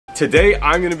Today,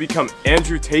 I'm gonna become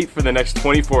Andrew Tate for the next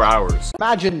 24 hours.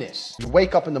 Imagine this. You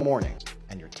wake up in the morning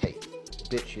and you're Tate.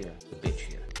 Bitch here, bitch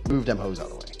here. Move them hoes out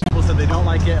of the way. People said they don't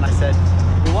like it, and I said,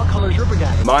 well, what color is your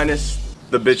Bugatti? Minus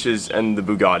the bitches and the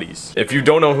Bugattis. If you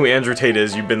don't know who Andrew Tate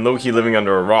is, you've been low-key living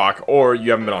under a rock, or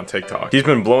you haven't been on TikTok. He's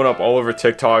been blown up all over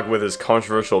TikTok with his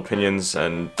controversial opinions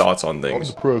and thoughts on things.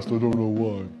 I'm depressed, I don't know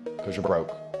why. Because you're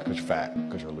broke, because you're fat,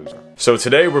 because you're a loser. So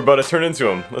today, we're about to turn into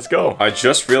him. Let's go. I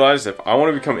just realized if I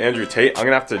want to become Andrew Tate, I'm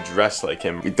gonna have to dress like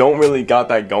him. We don't really got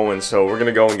that going, so we're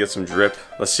gonna go and get some drip.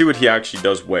 Let's see what he actually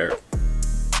does wear.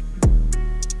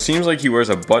 Seems like he wears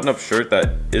a button-up shirt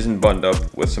that isn't buttoned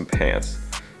up with some pants.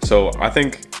 So I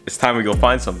think it's time we go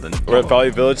find something. We're at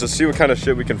Value Village. Let's see what kind of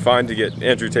shit we can find to get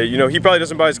Andrew Tate. You know, he probably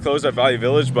doesn't buy his clothes at Value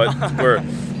Village, but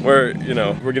we're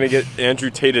gonna get Andrew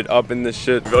Tated up in this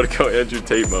shit. We're about to go Andrew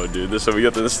Tate mode, dude. So we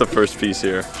got this is the first piece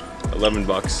here. 11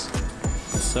 bucks.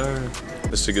 Yes, sir.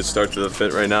 This is a good start to the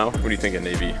fit right now. What do you think of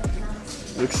navy?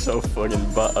 Looks so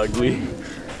fucking butt ugly.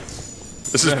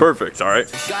 This is perfect, all right?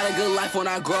 Got a good life when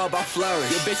I grow up, I flourish.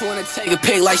 Your bitch wanna take a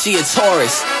pic like she a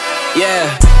tourist. Yeah,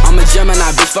 I'm a Gemini,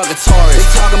 bitch, fuck a Taurus. They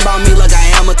talking about me like I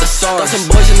am a thesaurus. Got some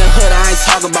boys in the hood, I ain't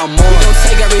talking about more. Don't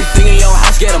take everything in your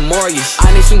house, get a mortgage.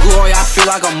 I need some glory, I feel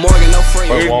like I'm Morgan, no free.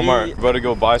 We're at Walmart, we're about to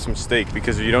go buy some steak,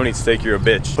 because if you don't eat steak, you're a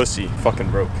bitch. Pussy,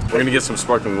 fucking broke. We're gonna get some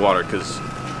sparkling water, because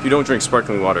if you don't drink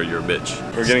sparkling water, you're a bitch.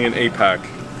 We're getting an 8-pack,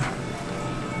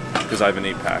 because I have an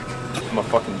 8-pack. I'm a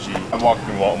fucking G. I'm walking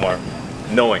through Walmart,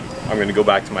 knowing I'm gonna go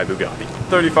back to my Bugatti.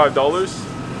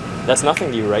 $35. That's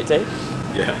nothing to you, right, Tate?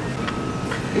 Yeah.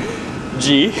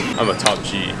 G. I'm a top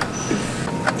G.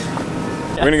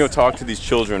 We're gonna go talk to these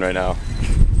children right now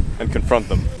and confront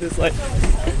them. Just like,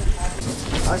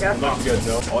 Okay. Let you guys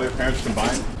know, all your parents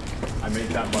combined, I made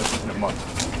that much in a month.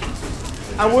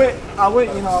 I would,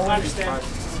 you know, I understand.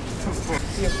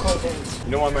 See if cold hands.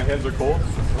 You know why my hands are cold?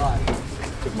 Why?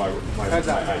 Because my That's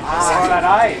ice. that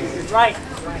ice. It's right.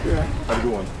 Have a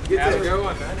good one. Have a good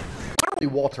one, man. The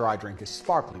water I drink is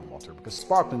sparkling water, because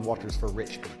sparkling water is for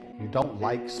rich people. You don't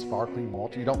like sparkling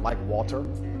water? You don't like water?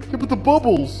 Yeah, but the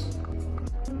bubbles.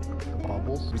 The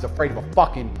bubbles? He's afraid of a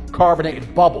fucking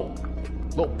carbonated bubble.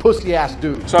 Little pussy ass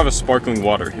dude. So I have a sparkling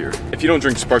water here. If you don't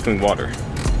drink sparkling water,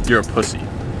 you're a pussy.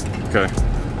 Okay?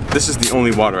 This is the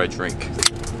only water I drink.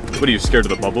 What are you, scared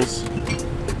of the bubbles?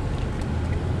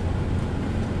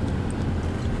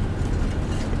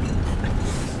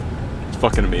 It's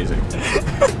fucking amazing.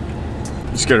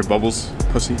 You scared of bubbles,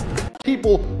 pussy?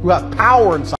 People who have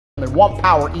power inside them and want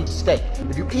power eat steak.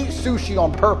 If you eat sushi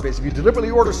on purpose, if you deliberately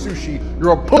order sushi,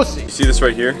 you're a pussy. You see this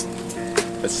right here?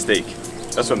 That's steak.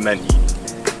 That's what men eat.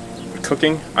 But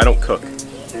cooking, I don't cook.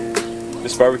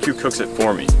 This barbecue cooks it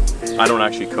for me. I don't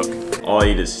actually cook. All I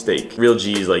eat is steak. Real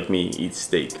G's like me eat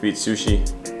steak. If you eat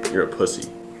sushi, you're a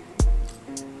pussy.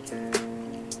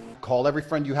 Call every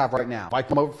friend you have right now. Invite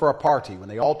them over for a party. When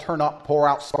they all turn up, pour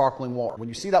out sparkling water. When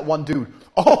you see that one dude,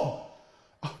 oh,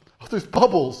 there's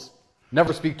bubbles.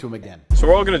 Never speak to him again. So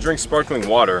we're all gonna drink sparkling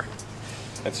water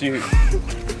and see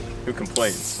who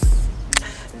complains.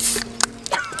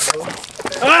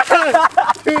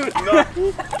 Dude, no.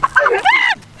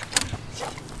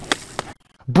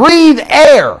 Breathe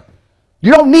air.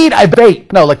 You don't need a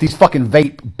vape. No, like these fucking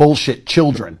vape bullshit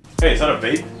children. Hey, is that a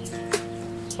vape?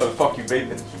 What the fuck you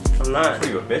vaping? I'm not. What are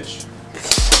you, a bitch?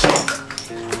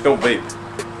 Don't vape.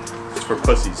 It's for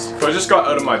pussies. So I just got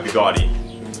out of my Bugatti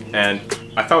and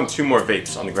I found 2 more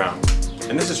vapes on the ground.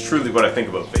 And this is truly what I think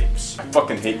about vapes. I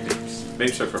fucking hate vapes.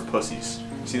 Vapes are for pussies.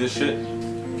 See this shit?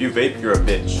 If you vape, you're a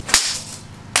bitch.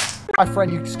 My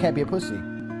friend, you just can't be a pussy.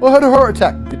 Well, I had a heart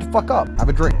attack. Get the fuck up. Have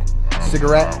a drink.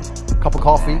 Cigarette, cup of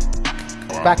coffee.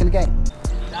 Back in the game.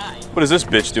 What is this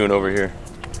bitch doing over here?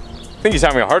 I think he's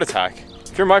having a heart attack.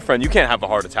 If you're my friend, you can't have a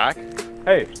heart attack.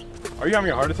 Hey, are you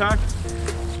having a heart attack?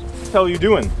 What the hell are you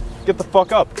doing? Get the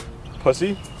fuck up,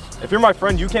 pussy. If you're my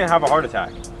friend, you can't have a heart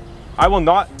attack. I will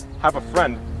not have a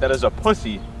friend that is a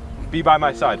pussy be by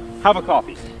my side. Have a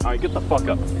coffee. All right, get the fuck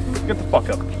up. Get the fuck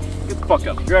up. Get the fuck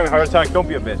up. If you're having a heart attack, don't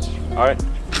be a bitch. All right?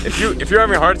 If you're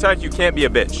having a heart attack, you can't be a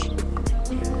bitch.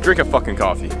 Drink a fucking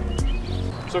coffee.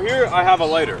 So here I have a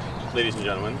lighter, ladies and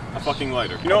gentlemen. A fucking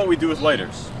lighter. You know what we do with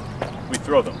lighters? We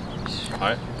throw them.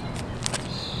 Alright?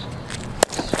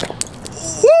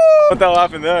 What the hell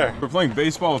happened there? We're playing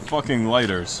baseball with fucking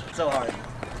lighters. So hard.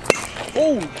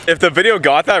 Oh! If the video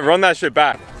got that, run that shit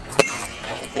back.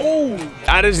 Oh!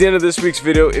 That is the end of this week's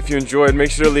video. If you enjoyed, make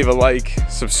sure to leave a like,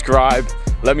 subscribe.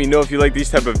 Let me know if you like these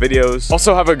type of videos.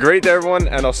 Also, have a great day, everyone,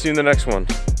 and I'll see you in the next one.